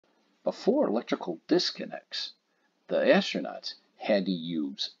Before electrical disconnects, the astronauts had to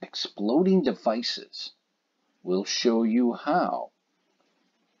use exploding devices. We'll show you how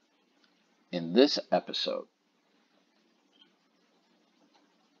in this episode.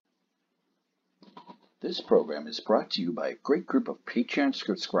 This program is brought to you by a great group of Patreon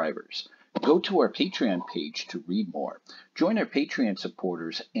subscribers. Go to our Patreon page to read more. Join our Patreon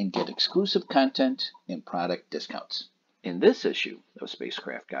supporters and get exclusive content and product discounts. In this issue of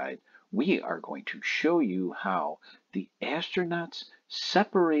Spacecraft Guide, we are going to show you how the astronauts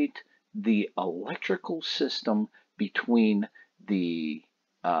separate the electrical system between the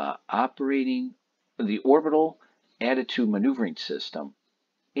Orbital Attitude Maneuvering System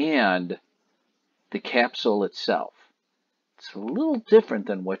and the capsule itself. It's a little different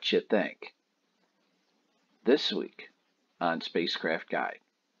than what you think. This week on Spacecraft Guide,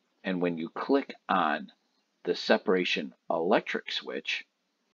 and when you click on the separation electric switch,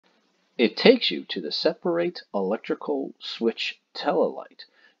 it takes you to the separate electrical switch telelight.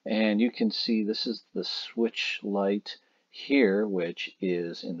 And you can see this is the switch light here, which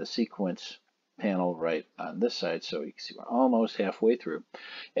is in the sequence panel right on this side. So you can see we're almost halfway through.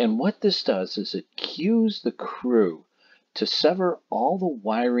 And what this does is it cues the crew to sever all the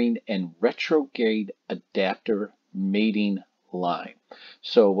wiring and retrograde adapter mating line.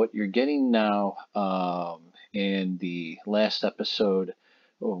 So what you're getting now, in the last episode,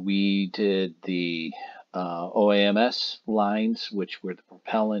 we did the OAMS lines, which were the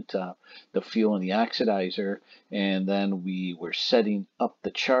propellant, the fuel, and the oxidizer, and then we were setting up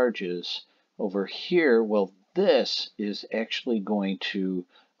the charges over here. Well, this is actually going to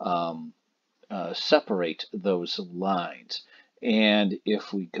separate those lines. And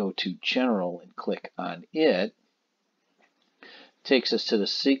if we go to General and click on it, takes us to the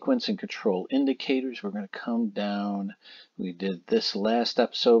sequence and control indicators. We're going to come down. We did this last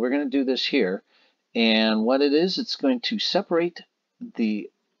episode. We're going to do this here. And what it is, it's going to separate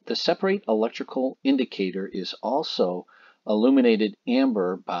the separate electrical indicator is also illuminated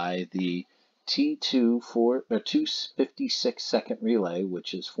amber by the T2 256 second relay,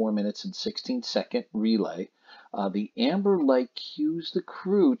 which is 4 minutes and 16-second relay. The amber light cues the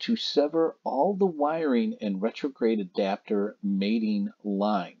crew to sever all the wiring and retrograde adapter mating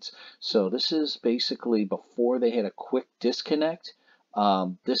lines. So this is basically before they had a quick disconnect.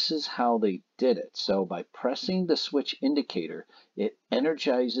 This is how they did it. So by pressing the switch indicator, it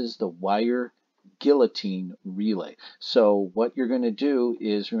energizes the wire guillotine relay. So what you're going to do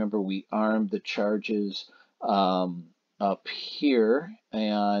is, remember, we armed the charges up here,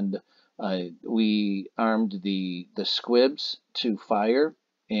 and we armed the squibs to fire,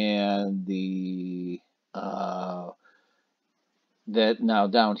 and that now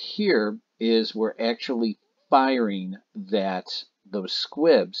down here is we're actually firing those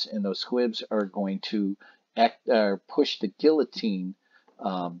squibs, and those squibs are going to push the guillotine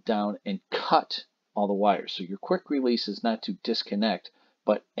down and cut all the wires. So your quick release is not to disconnect,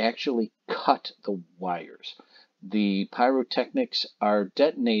 but actually cut the wires. The pyrotechnics are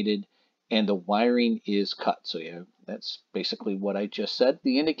detonated and the wiring is cut. So yeah, that's basically what I just said.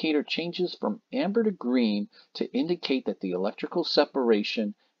 The indicator changes from amber to green to indicate that the electrical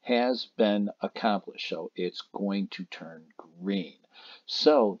separation has been accomplished. So it's going to turn green.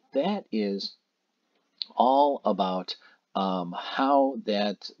 So that is all about how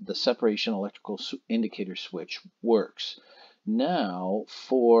the separation electrical indicator switch works. Now,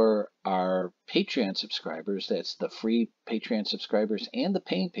 for our Patreon subscribers, that's the free Patreon subscribers and the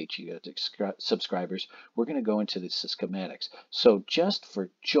paying Patreon subscribers, we're going to go into the schematics. So just for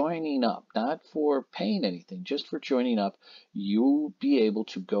joining up, not for paying anything, just for joining up, you'll be able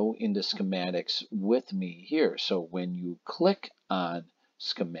to go into schematics with me here. So when you click on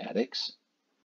schematics,